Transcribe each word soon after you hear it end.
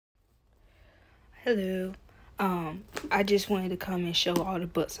Hello. I just wanted to come and show all the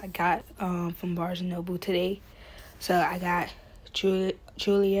books I got from Barnes & Noble today. So I got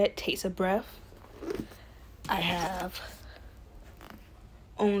Juliet Takes a Breath. I have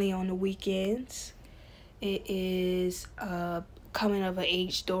Only on the Weekends. It is a coming of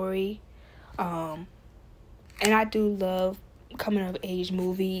age story. And I do love coming of age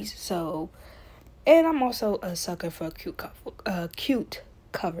movies. And I'm also a sucker for a cute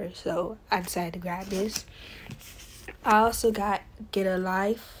cover, so I decided to grab this. I also got Get a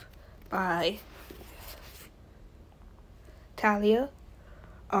Life by Talia.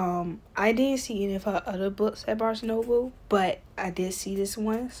 I didn't see any of her other books at Barnes & Noble, but I did see this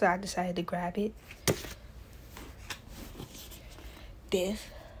one, so I decided to grab it. This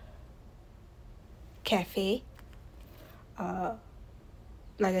Cafe. Like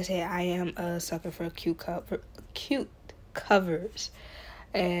I said, I am a sucker for cute covers,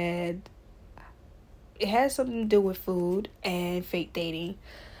 and it has something to do with food and fake dating,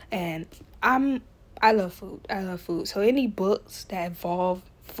 and I love food. So any books that involve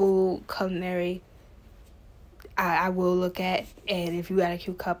food, culinary, I will look at. And if you got a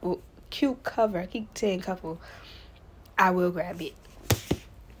cute cover, I keep saying couple, I will grab it.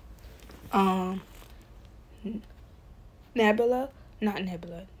 Nubula.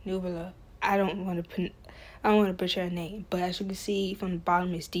 I don't want to butcher her name, but as you can see from the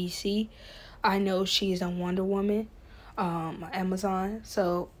bottom is DC. I know she is on Wonder Woman, on Amazon,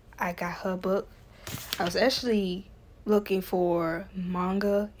 so I got her book. I was actually looking for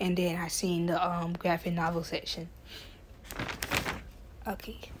manga, and then I seen the graphic novel section.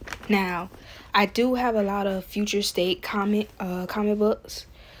 Okay, now I do have a lot of future state comic books.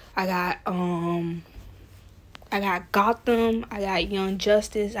 I got Gotham, I got Young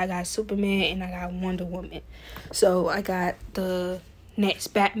Justice, I got Superman, and I got Wonder Woman. So I got the next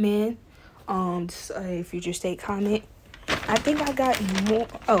Batman, a future state comic. I think I got more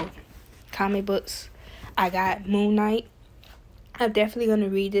comic books. I got Moon Knight. I'm definitely gonna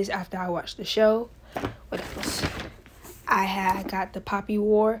read this after I watch the show. What else? I got the Poppy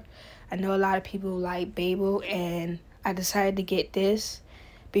War. I know a lot of people like Babel, and I decided to get this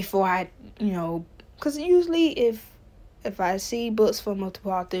before I, because usually if I see books from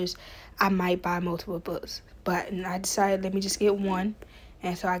multiple authors, I might buy multiple books. But I decided, let me just get one.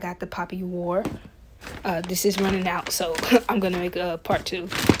 And so I got the Poppy War. This is running out, so I'm going to make a part 2.